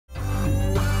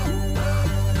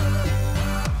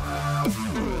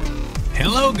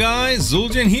Hello guys,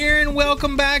 Zuljan here and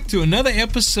welcome back to another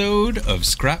episode of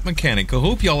Scrap Mechanic. I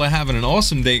hope y'all are having an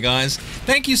awesome day, guys.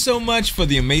 Thank you so much for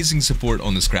the amazing support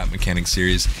on the Scrap Mechanic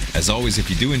series. As always, if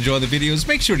you do enjoy the videos,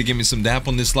 make sure to give me some dap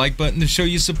on this like button to show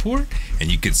your support, and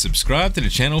you can subscribe to the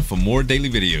channel for more daily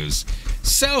videos.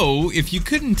 So, if you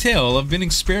couldn't tell, I've been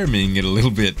experimenting it a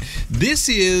little bit. This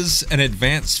is an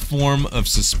advanced form of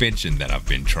suspension that I've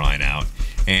been trying out,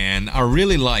 and I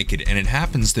really like it, and it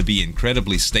happens to be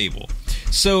incredibly stable.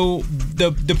 So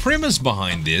the premise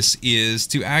behind this is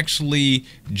to actually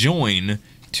join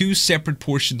two separate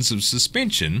portions of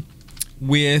suspension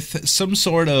with some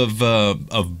sort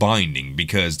of binding,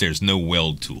 because there's no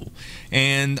weld tool.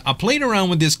 And I played around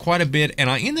with this quite a bit, and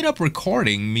I ended up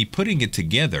recording me putting it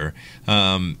together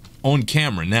on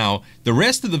camera. Now, the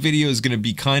rest of the video is going to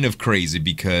be kind of crazy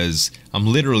because I'm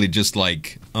literally just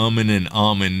like umming and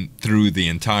ahhing through the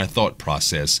entire thought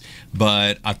process.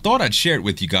 But I thought I'd share it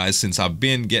with you guys since I've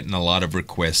been getting a lot of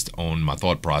requests on my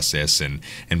thought process and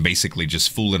basically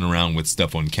just fooling around with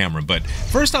stuff on camera. But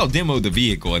first I'll demo the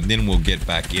vehicle and then we'll get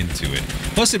back into it.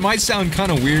 Plus it might sound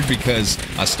kind of weird because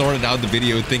I started out the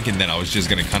video thinking that I was just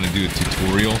going to kind of do a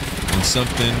tutorial on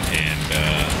something, and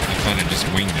I kind of just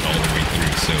winged it all the way through.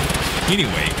 So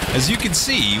anyway, as you can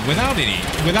see, without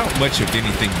much of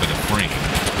anything but a frame,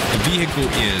 the vehicle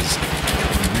is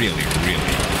really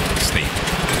stable.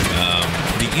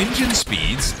 The engine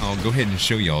speeds, I'll go ahead and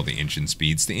show you all the engine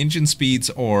speeds. The engine speeds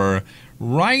are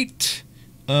right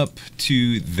up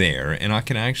to there, and I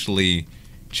can actually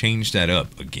change that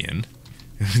up again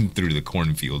through the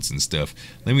cornfields and stuff.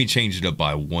 Let me change it up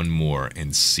by one more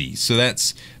and see. So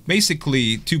that's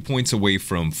basically 2 points away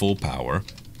from full power,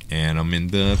 and I'm in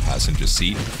the passenger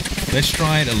seat. Let's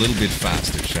try it a little bit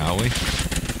faster, shall we?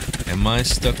 Am I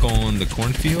stuck on the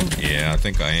cornfield? Yeah, I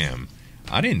think I am.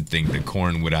 I didn't think the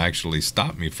corn would actually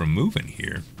stop me from moving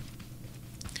here.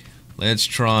 Let's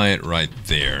try it right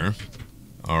there.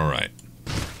 Alright.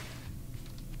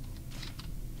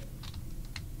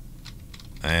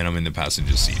 And I'm in the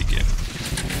passenger seat again.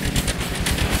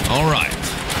 Alright.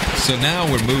 So now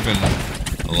we're moving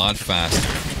a lot faster.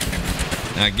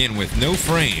 Now again, with no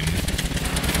frame,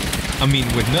 I mean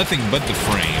with nothing but the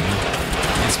frame,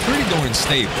 it's pretty darn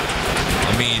stable.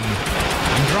 I mean,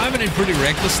 I'm driving it pretty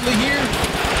recklessly here,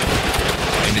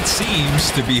 and it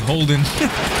seems to be holding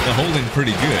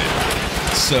pretty good.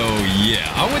 So yeah,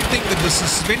 I would think that the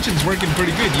suspension's working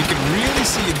pretty good. You can really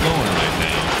see it going right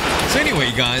now. So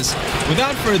anyway, guys,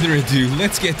 without further ado,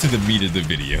 let's get to the meat of the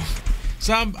video.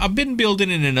 So I've been building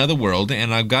in another world,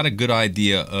 and I've got a good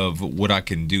idea of what I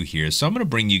can do here. So I'm going to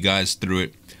bring you guys through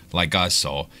it like I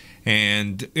saw.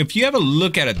 And if you ever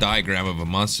look at a diagram of a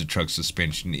monster truck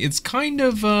suspension, it's kind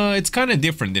of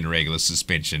different than regular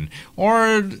suspension,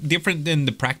 or different than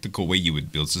the practical way you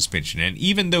would build suspension. And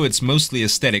even though it's mostly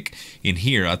aesthetic in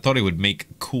here, I thought it would make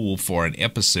cool for an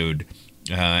episode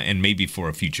and maybe for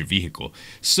a future vehicle.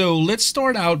 So let's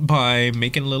start out by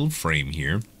making a little frame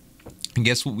here. And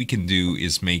guess what we can do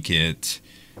is make it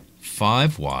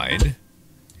 5 wide,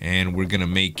 and we're gonna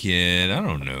make it, I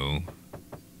don't know,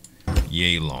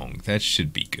 yay long. That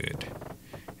should be good.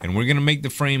 And we're gonna make the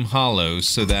frame hollow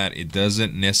so that it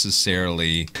doesn't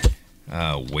necessarily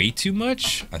weigh too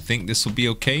much. I think this will be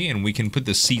okay, and we can put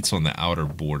the seats on the outer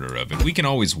border of it. We can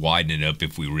always widen it up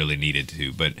if we really needed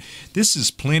to, but this is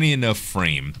plenty enough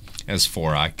frame as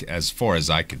far as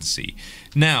I can see.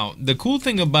 Now, the cool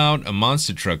thing about a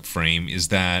monster truck frame is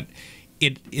that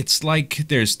it's like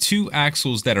there's 2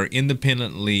 axles that are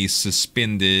independently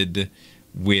suspended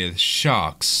with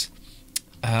shocks.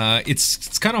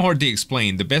 It's kind of hard to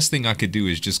explain. The best thing I could do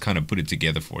is just kind of put it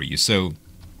together for you. So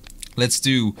let's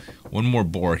do one more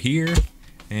bar here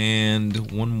and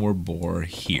one more bar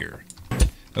here.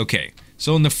 Okay,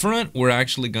 so in the front we're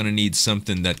actually going to need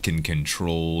something that can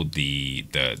control the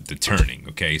turning.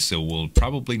 Okay, so we'll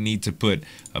probably need to put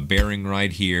a bearing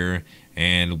right here,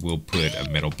 and we'll put a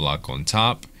metal block on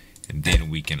top, and then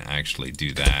we can actually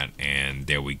do that, and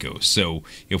there we go. So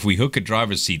if we hook a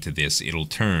driver's seat to this, it'll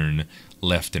turn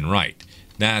left and right.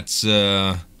 That's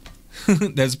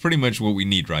that's pretty much what we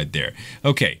need right there.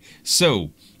 Okay, so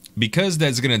because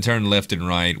that's going to turn left and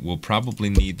right, we'll probably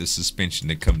need the suspension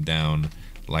to come down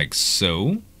like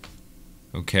so.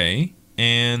 Okay,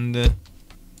 and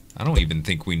I don't even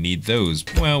think we need those.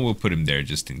 Well, we'll put them there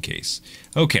just in case.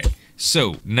 Okay,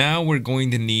 so now we're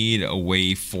going to need a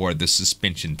way for the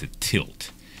suspension to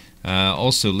tilt.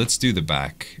 Also, let's do the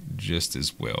back just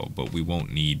as well, but we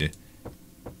won't need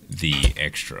the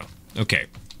extra. Okay,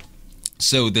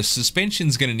 so the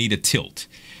suspension's going to need a tilt.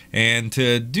 And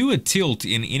to do a tilt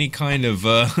in any kind of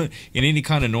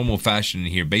normal fashion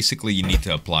here, basically you need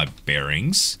to apply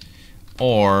bearings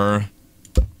or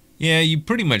yeah, you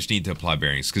pretty much need to apply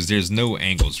bearings because there's no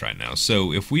angles right now.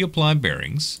 So if we apply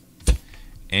bearings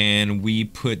and we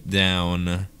put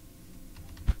down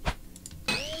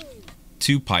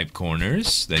 2 pipe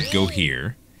corners that go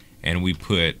here, and we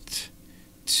put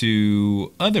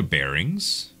 2 other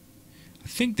bearings, I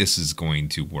think this is going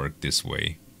to work this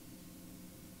way.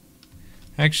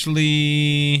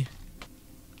 Actually,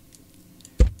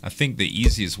 I think the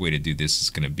easiest way to do this is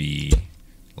going to be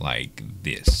like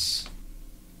this.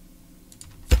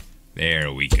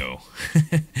 There we go.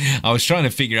 I was trying to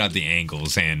figure out the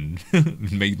angles and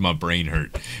made my brain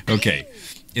hurt. Okay,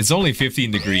 it's only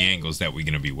 15-degree angles that we're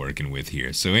going to be working with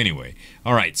here. So anyway,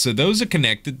 all right, so those are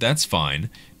connected. That's fine.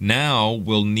 Now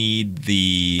we'll need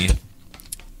the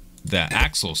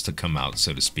axles to come out,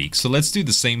 so to speak. So let's do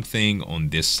the same thing on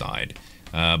this side,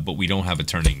 but we don't have a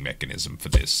turning mechanism for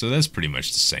this. So that's pretty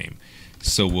much the same.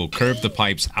 So we'll curve the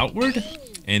pipes outward,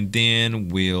 and then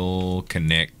we'll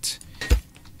connect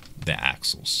the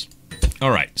axles.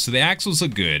 All right, so the axles are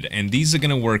good, and these are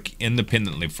going to work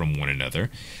independently from one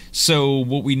another. So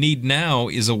what we need now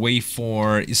is a way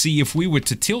for, you see, if we were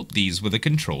to tilt these with a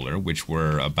controller, which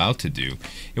we're about to do,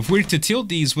 if we were to tilt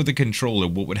these with a controller,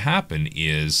 what would happen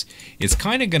is it's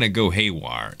kind of going to go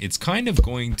haywire. It's kind of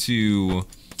going to,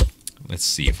 let's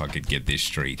see if I could get this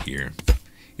straight here.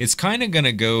 It's kind of going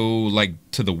to go like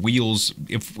to the wheels.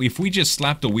 If we just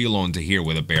slapped a wheel onto here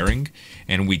with a bearing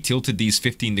and we tilted these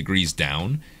 15 degrees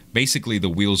down, basically the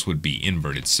wheels would be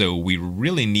inverted. So we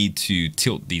really need to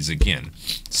tilt these again.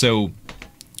 So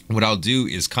what I'll do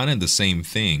is kind of the same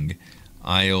thing.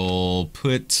 I'll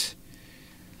put,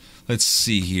 let's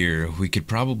see here. We could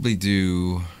probably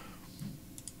do,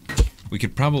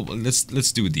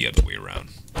 let's do it the other way around.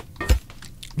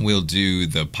 We'll do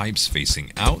the pipes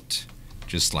facing out,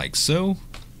 just like so.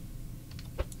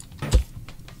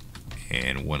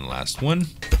 And one last one.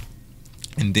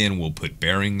 And then we'll put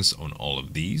bearings on all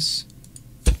of these.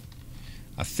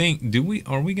 I think,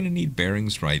 are we going to need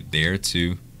bearings right there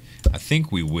too? I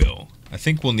think we will. I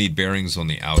think we'll need bearings on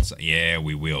the outside. Yeah,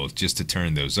 we will, just to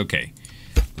turn those. Okay,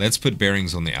 let's put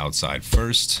bearings on the outside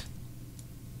first.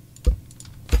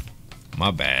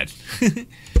 My bad.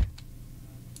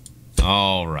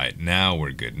 All right, now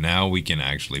we're good. Now we can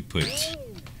actually put,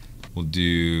 we'll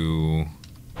do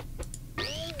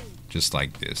just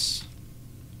like this.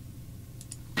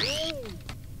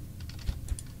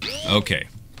 Okay,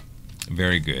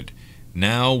 very good.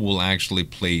 Now we'll actually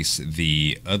place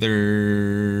the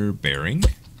other bearing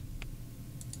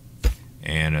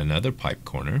and another pipe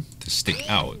corner to stick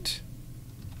out,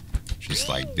 just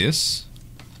like this.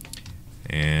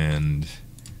 And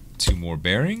 2 more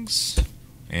bearings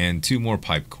and 2 more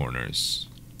pipe corners.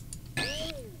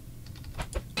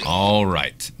 All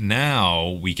right, now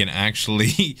we can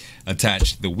actually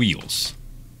attach the wheels.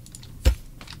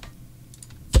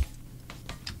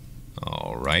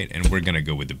 All right, and we're gonna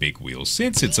go with the big wheels.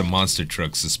 Since it's a monster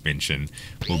truck suspension,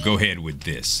 we'll go ahead with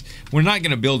this. We're not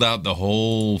gonna build out the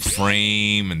whole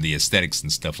frame and the aesthetics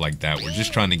and stuff like that. We're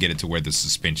just trying to get it to where the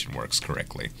suspension works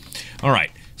correctly. All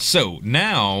right, so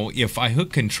now if I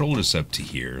hook controllers up to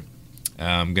here,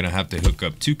 I'm gonna have to hook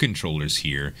up 2 controllers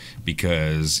here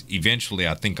because eventually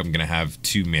I think I'm gonna have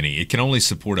too many. It can only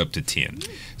support up to 10.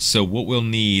 So what we'll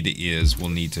need is we'll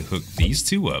need to hook these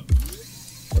 2 up,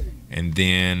 and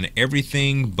then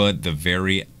everything but the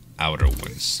very outer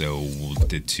ones. So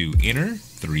the 2 inner,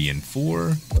 3 and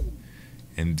 4,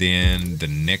 and then the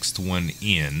next one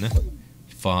in,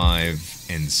 5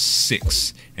 and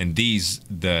 6. And these,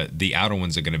 the outer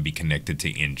ones are going to be connected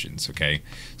to engines, okay?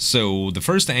 So the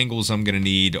first angles I'm going to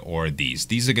need are these.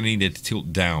 These are going to need to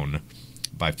tilt down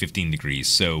by 15 degrees.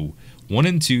 So 1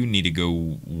 and 2 need to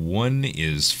go, 1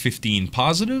 is 15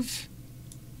 positive,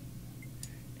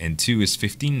 and 2 is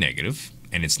 15 negative,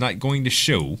 and it's not going to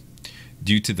show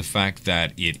due to the fact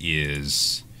that it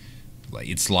is, like,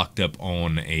 it's locked up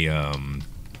on a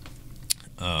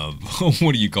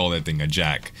what do you call that thing, a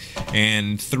jack.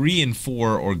 And 3 and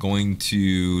 4 are going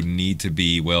to need to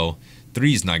be, well,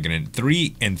 3 is not gonna,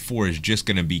 3 and 4 is just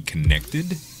gonna be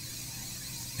connected,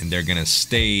 and they're gonna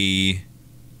stay,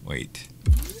 wait,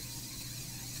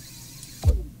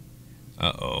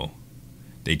 uh-oh.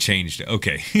 They changed it.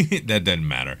 Okay, that doesn't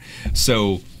matter.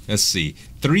 So let's see.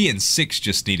 3 and 6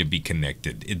 just need to be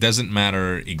connected. It doesn't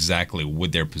matter exactly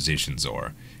what their positions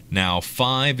are. Now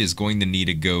 5 is going to need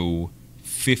to go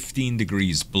 15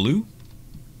 degrees blue.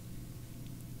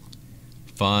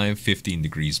 5, 15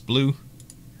 degrees blue.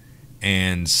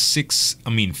 And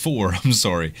 4, I'm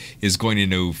sorry, is going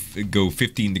to go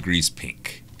 15 degrees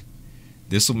pink.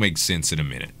 This will make sense in a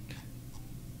minute.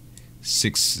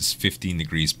 6 is 15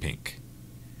 degrees pink.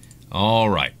 All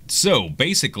right, so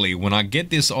basically when I get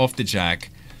this off the jack,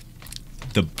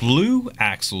 the blue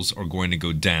axles are going to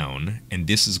go down and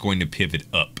this is going to pivot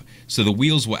up. So the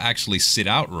wheels will actually sit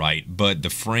outright, but the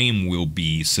frame will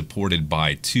be supported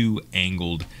by two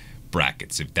angled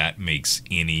brackets, if that makes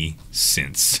any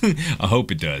sense. I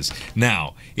hope it does.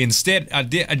 Now, instead, I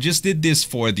just did this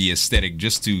for the aesthetic,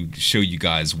 just to show you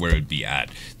guys where it'd be at.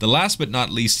 The last but not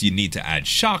least, you need to add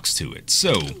shocks to it.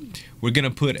 So we're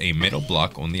gonna put a metal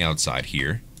block on the outside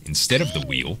here instead of the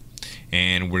wheel,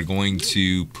 and we're going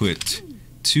to put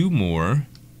two more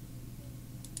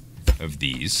of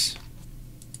these,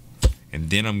 and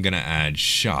then I'm gonna add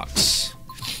shocks.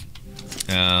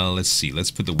 Let's see,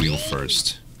 let's put the wheel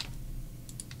first.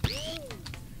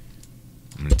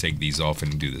 I'm going to take these off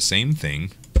and do the same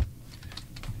thing.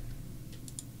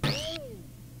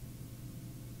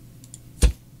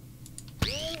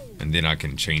 And then I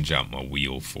can change out my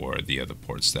wheel for the other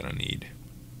parts that I need.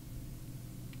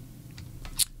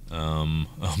 I'm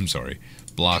sorry.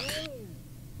 Block,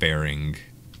 bearing,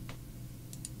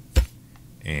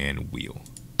 and wheel.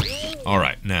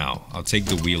 Alright, now I'll take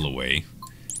the wheel away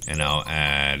and I'll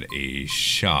add a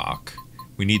shock.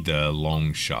 We need the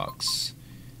long shocks.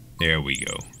 There we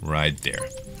go, right there.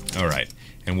 All right,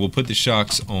 and we'll put the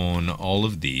shocks on all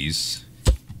of these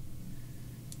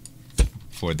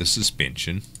for the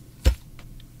suspension.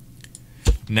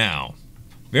 Now,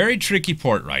 very tricky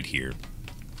part right here.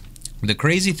 The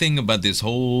crazy thing about this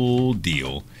whole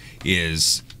deal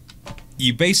is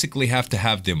you basically have to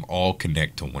have them all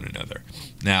connect to one another.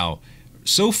 Now,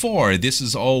 so far, this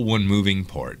is all one moving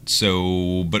part,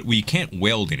 but we can't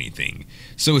weld anything.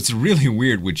 So it's really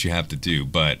weird what you have to do,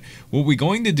 but what we're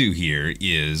going to do here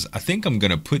is, I think I'm going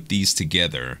to put these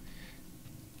together.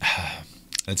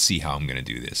 Let's see how I'm going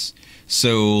to do this.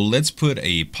 So let's put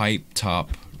a pipe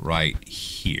top right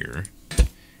here,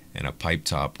 and a pipe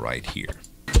top right here.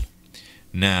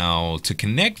 Now, to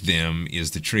connect them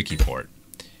is the tricky part.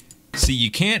 See, you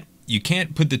can't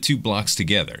put the two blocks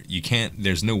together.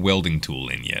 There's no welding tool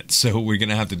in yet. So we're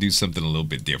gonna have to do something a little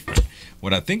bit different.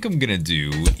 What I think I'm gonna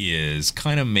do is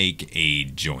kind of make a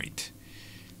joint.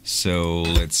 So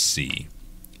let's see.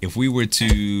 If we were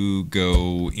to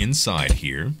go inside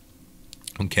here,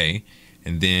 okay,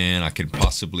 and then I could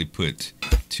possibly put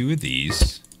two of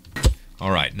these.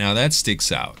 All right, now that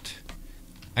sticks out.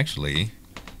 Actually,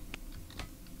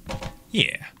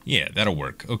 yeah, that'll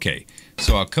work. Okay,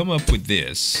 so I'll come up with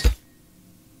this.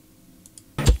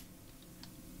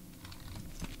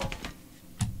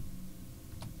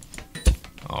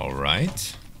 All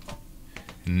right.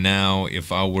 Now,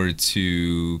 if I were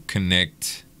to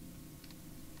connect,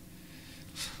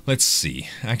 let's see.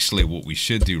 Actually, what we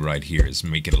should do right here is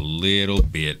make it a little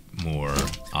bit more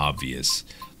obvious.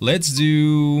 Let's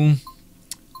do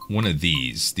one of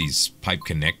these pipe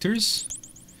connectors.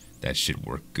 That should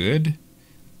work good.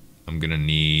 I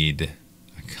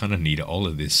kind of need all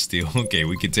of this still. Okay,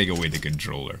 we can take away the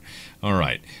controller. All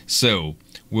right, so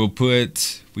we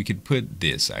could put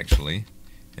this actually.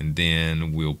 And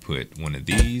then we'll put one of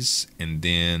these, and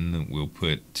then we'll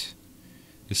put,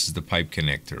 this is the pipe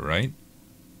connector, right?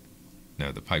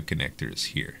 No, the pipe connector is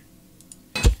here.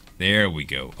 There we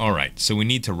go. All right, so we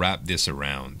need to wrap this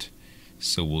around.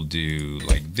 So we'll do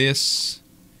like this,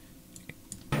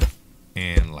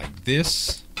 and like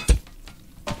this,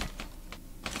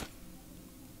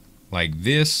 like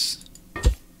this,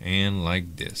 and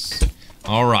like this.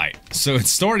 All right, so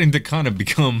it's starting to kind of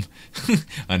become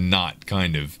a knot,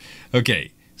 kind of.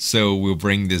 Okay, so we'll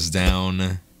bring this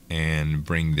down and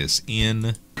bring this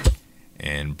in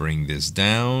and bring this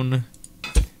down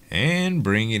and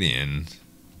bring it in.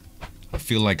 I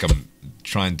feel like I'm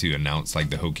trying to announce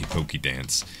like the hokey pokey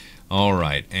dance. All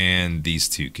right, and these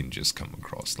two can just come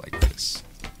across like this.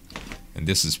 And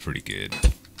this is pretty good.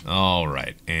 All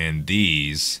right, and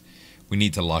these, we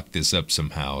need to lock this up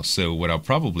somehow. So what I'll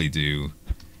probably do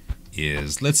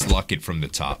is let's lock it from the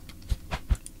top.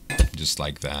 Just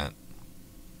like that.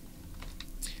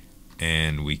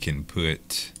 And we can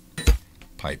put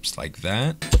pipes like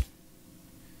that.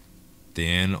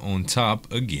 Then on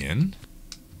top again,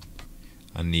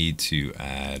 I need to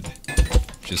add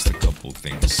just a couple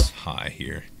things high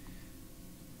here.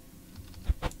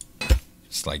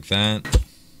 Just like that.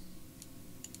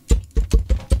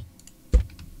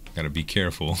 Gotta be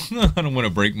careful. I don't want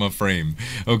to break my frame.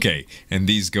 Okay, and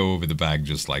these go over the back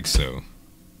just like so.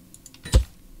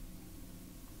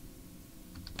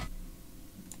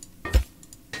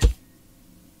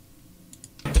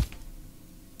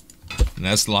 And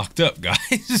that's locked up,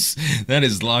 guys. That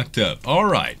is locked up. All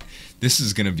right. This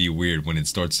is going to be weird when it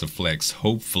starts to flex.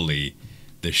 Hopefully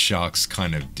the shocks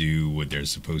kind of do what they're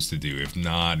supposed to do. If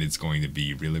not, it's going to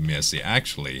be really messy.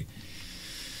 Actually,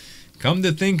 come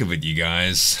to think of it, you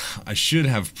guys, I should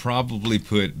have probably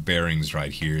put bearings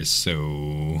right here,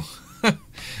 so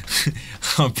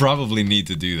I'll probably need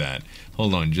to do that.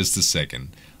 Hold on just a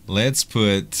second. Let's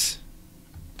put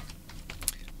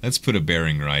a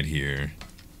bearing right here.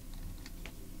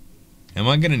 Am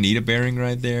I gonna need a bearing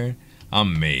right there? I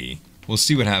may. We'll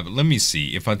see what happens. Let me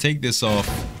see. If I take this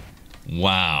off,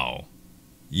 wow.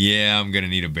 Yeah, I'm gonna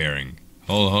need a bearing.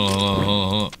 Hold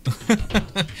on.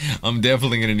 I'm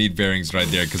definitely gonna need bearings right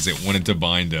there because it wanted to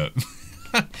bind up.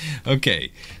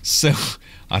 Okay, so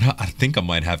I think I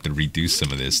might have to redo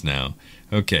some of this now.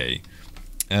 Okay,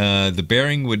 the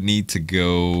bearing would need to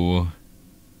go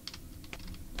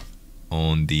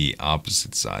on the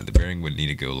opposite side. The bearing would need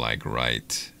to go like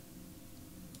right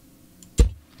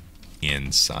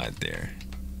inside there.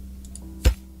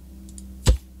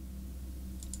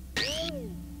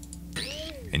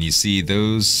 And you see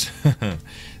those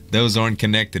those aren't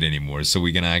connected anymore, so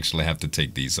we're gonna actually have to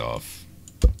take these off,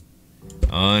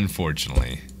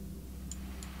 unfortunately.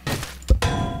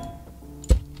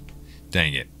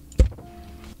 Dang it.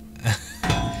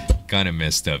 Kind of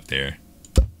messed up there.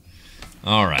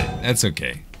 Alright, that's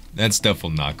okay. That stuff will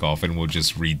knock off and we'll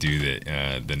just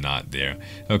redo the knot there.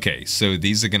 Okay, so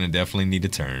these are gonna definitely need to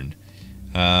turn.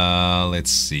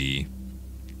 Let's see.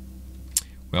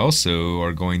 We also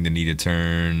are going to need to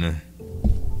turn...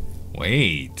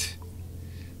 Wait.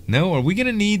 No, are we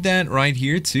gonna need that right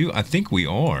here too? I think we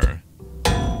are.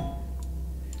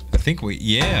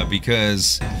 Yeah,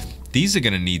 because these are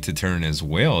gonna need to turn as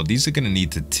well. These are gonna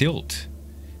need to tilt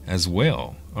as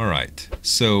well. Alright,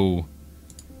 so...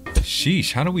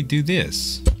 Sheesh, how do we do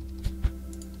this?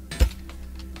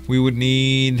 We would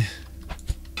need...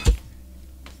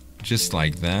 just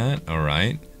like that,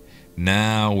 alright.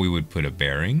 Now we would put a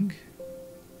bearing.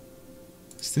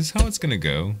 Is this how it's gonna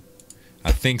go?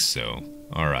 I think so.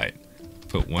 Alright,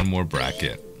 put one more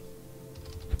bracket.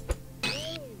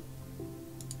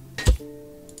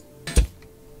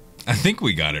 I think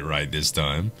we got it right this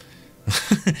time.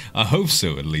 I hope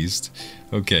so, at least.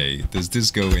 Okay, does this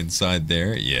go inside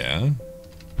there? Yeah.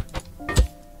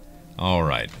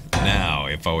 Alright, now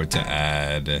if I were to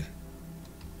add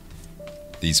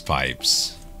these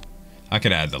pipes, I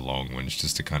could add the long ones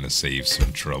just to kind of save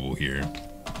some trouble here.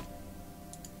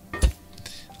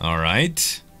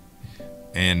 Alright,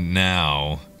 and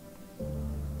now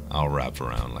I'll wrap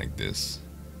around like this.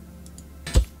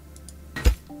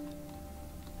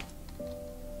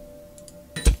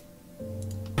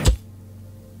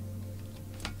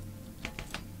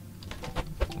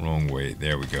 Wrong way.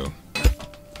 There we go.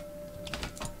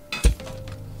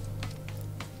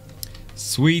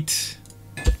 Sweet.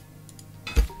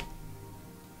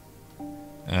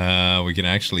 We can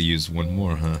actually use one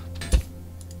more, huh?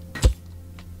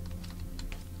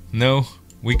 No,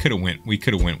 we could have went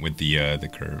with the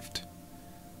curved.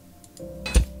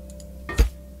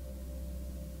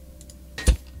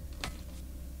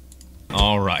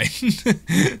 All right.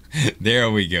 There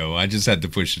we go. I just had to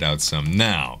push it out some.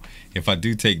 Now, if I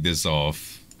do take this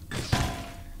off,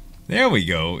 there we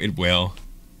go. It will.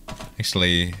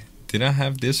 Actually, did I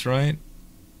have this right?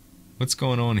 What's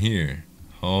going on here?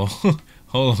 Oh,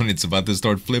 hold on. It's about to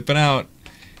start flipping out.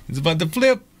 It's about to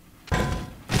flip.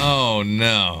 Oh,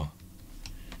 no.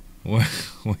 Wait.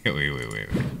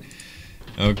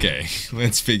 Okay,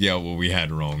 let's figure out what we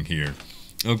had wrong here.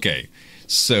 Okay,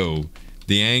 so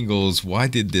the angles, why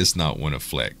did this not want to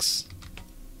flex?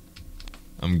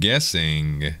 I'm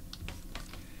guessing...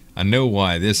 I know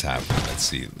why this happened. Let's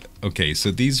see. Okay,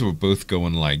 so these were both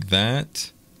going like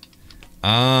that.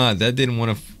 Ah, that didn't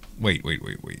want to... Wait.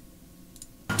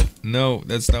 No,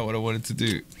 that's not what I wanted to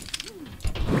do.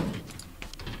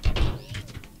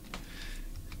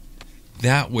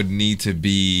 That would need to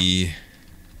be...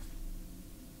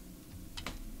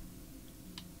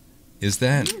 Is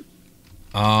that...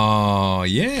 Oh,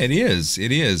 yeah, it is.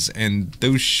 It is. And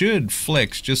those should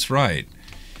flex just right.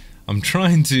 I'm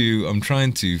trying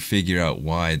to figure out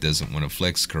why it doesn't want to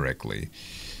flex correctly.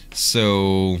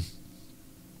 So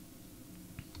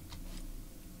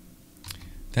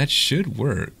that should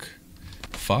work.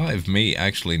 5 may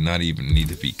actually not even need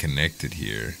to be connected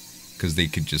here because they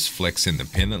could just flex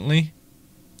independently.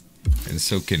 And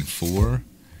so can 4.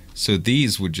 So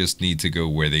these would just need to go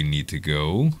where they need to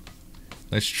go.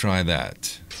 Let's try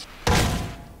that.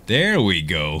 There we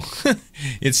go.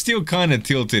 It's still kind of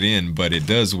tilted in, but it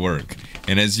does work.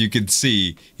 And as you can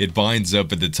see, it binds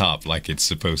up at the top like it's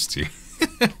supposed to.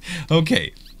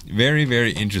 Okay, very,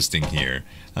 very interesting here.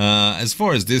 As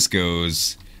far as this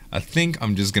goes, I think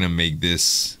I'm just going to make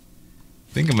this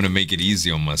I think I'm gonna make it easy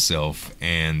on myself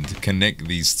and connect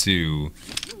these two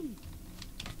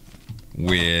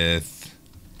with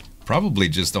probably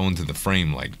just onto the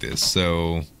frame like this.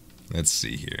 So let's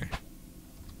see here.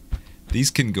 These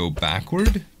can go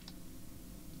backward.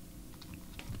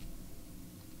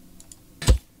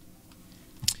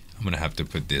 I'm gonna have to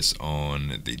put this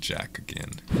on the jack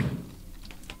again.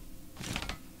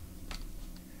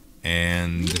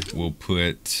 And we'll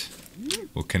connect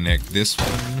this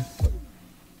one.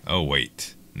 Oh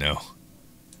wait, no,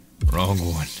 wrong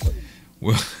one.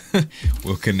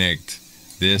 We'll connect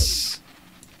this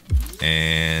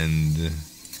and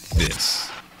this.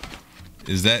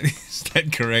 Is that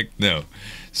correct? No,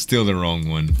 still the wrong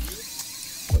one.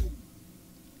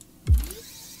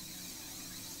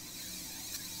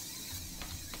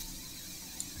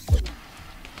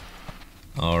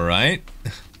 All right,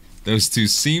 those two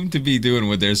seem to be doing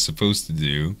what they're supposed to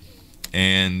do,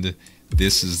 and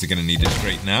this is gonna need to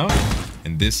straighten out,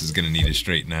 and this is gonna need to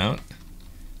straighten out.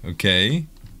 Okay,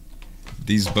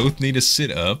 these both need to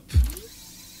sit up.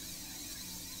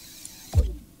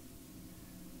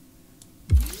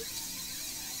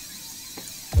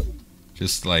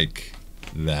 Just like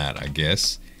that, I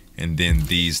guess. And then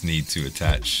these need to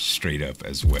attach straight up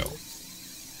as well.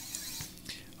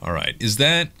 All right, is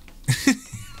that...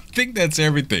 I think that's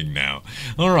everything now.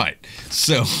 All right,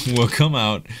 so we'll come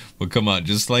out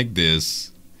just like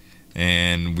this,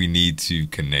 and we need to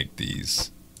connect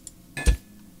these.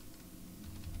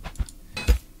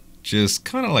 Just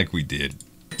kind of like we did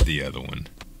the other one.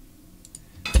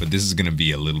 But this is gonna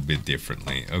be a little bit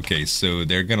differently. Okay, so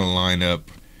they're gonna line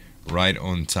up right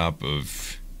on top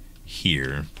of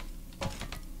here.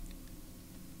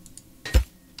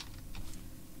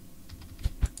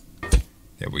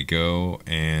 There we go,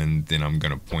 and then I'm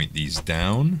gonna point these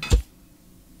down,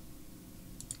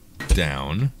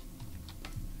 down,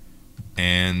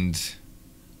 and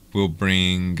we'll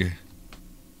bring,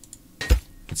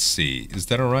 let's see, is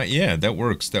that alright? Yeah, that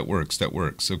works, that works, that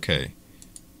works, okay.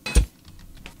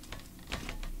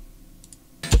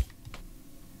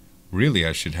 Really,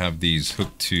 I should have these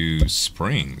hooked to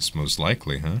springs, most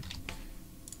likely, huh?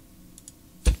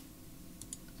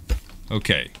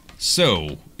 Okay,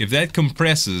 so if that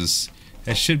compresses,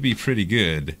 that should be pretty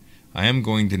good. I am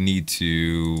going to need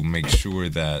to make sure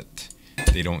that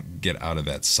they don't get out of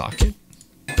that socket,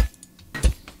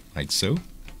 like so.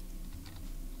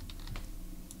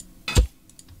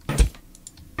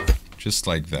 Just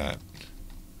like that.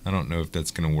 I don't know if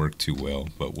that's going to work too well,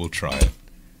 but we'll try it.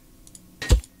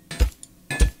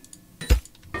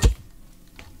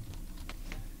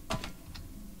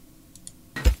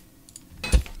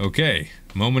 Okay,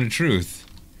 moment of truth.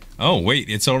 Oh, wait,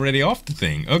 it's already off the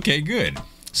thing. Okay, good.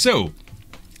 So,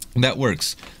 that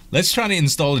works. Let's try to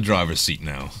install the driver's seat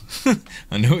now.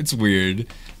 I know it's weird,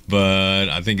 but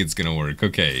I think it's gonna work.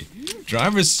 Okay,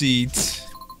 driver's seat.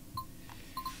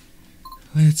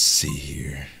 Let's see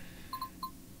here.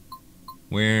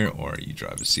 Where are you,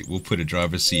 driver's seat? We'll put a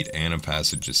driver's seat and a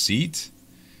passenger seat.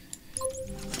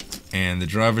 And the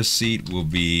driver's seat will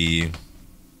be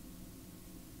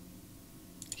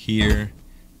here.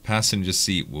 Passenger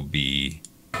seat will be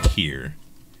here.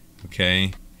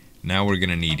 Okay, now we're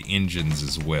gonna need engines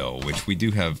as well, which we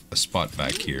do have a spot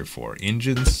back here for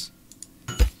engines.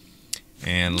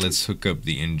 And let's hook up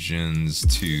the engines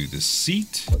to the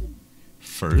seat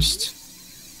first,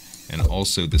 and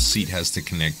also the seat has to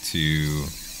connect to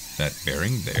that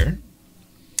bearing there.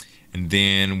 And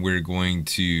then we're going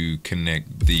to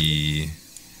connect the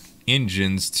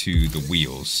engines to the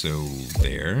wheels, so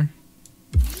there,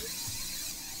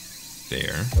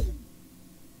 there,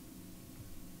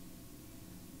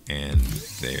 and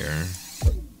there,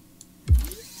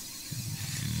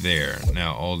 there.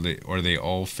 Now are they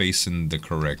all facing the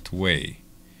correct way?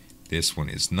 This one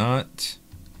is not,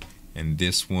 and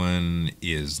this one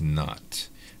is not.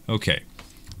 Okay,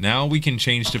 now we can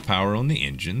change the power on the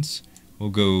engines. We'll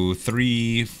go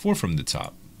 3, 4 from the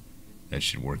top. That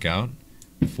should work out.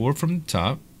 4 from the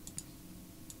top.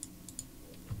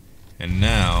 And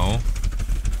now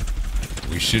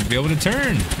we should be able to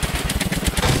turn.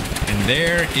 And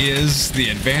there is the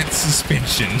advanced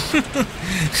suspension.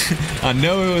 I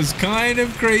know it was kind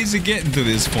of crazy getting to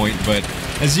this point, but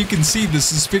as you can see, the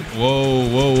suspension... Whoa,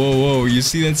 whoa, whoa, whoa. You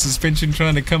see that suspension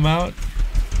trying to come out?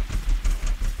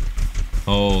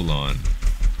 Hold on.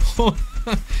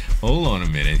 Hold on a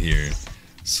minute here.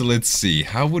 So let's see.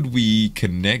 How would we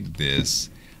connect this?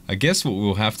 I guess what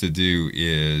we'll have to do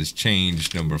is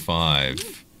change number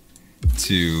 5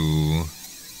 to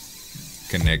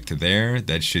connect to there.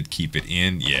 That should keep it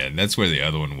in. Yeah, that's where the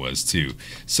other one was too.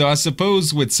 So I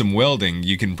suppose with some welding,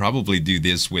 you can probably do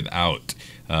this without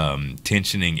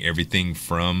tensioning everything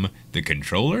from the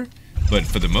controller. But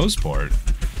for the most part,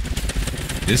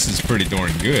 this is pretty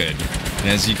darn good. And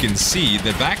as you can see,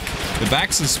 the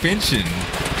back suspension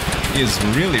is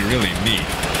really neat.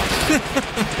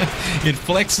 It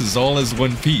flexes all as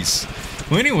one piece.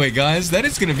 Well, anyway, guys, that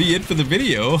is going to be it for the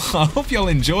video. I hope y'all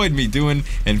enjoyed me doing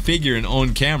and figuring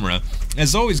on camera.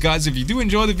 As always, guys, if you do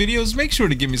enjoy the videos, make sure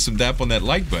to give me some tap on that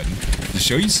like button to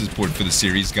show you support for the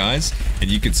series, guys. And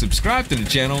you can subscribe to the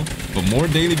channel for more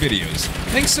daily videos.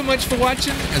 Thanks so much for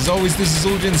watching. As always, this is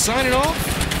Ulgen signing off,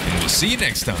 and we'll see you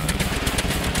next time.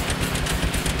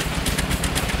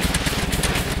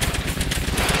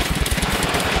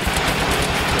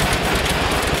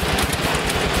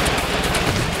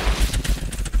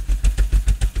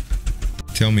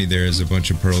 Tell me there is a bunch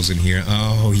of pearls in here.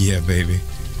 Oh, yeah, baby.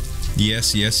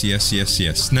 Yes.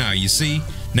 Now, you see?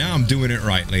 Now I'm doing it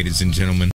right, ladies and gentlemen.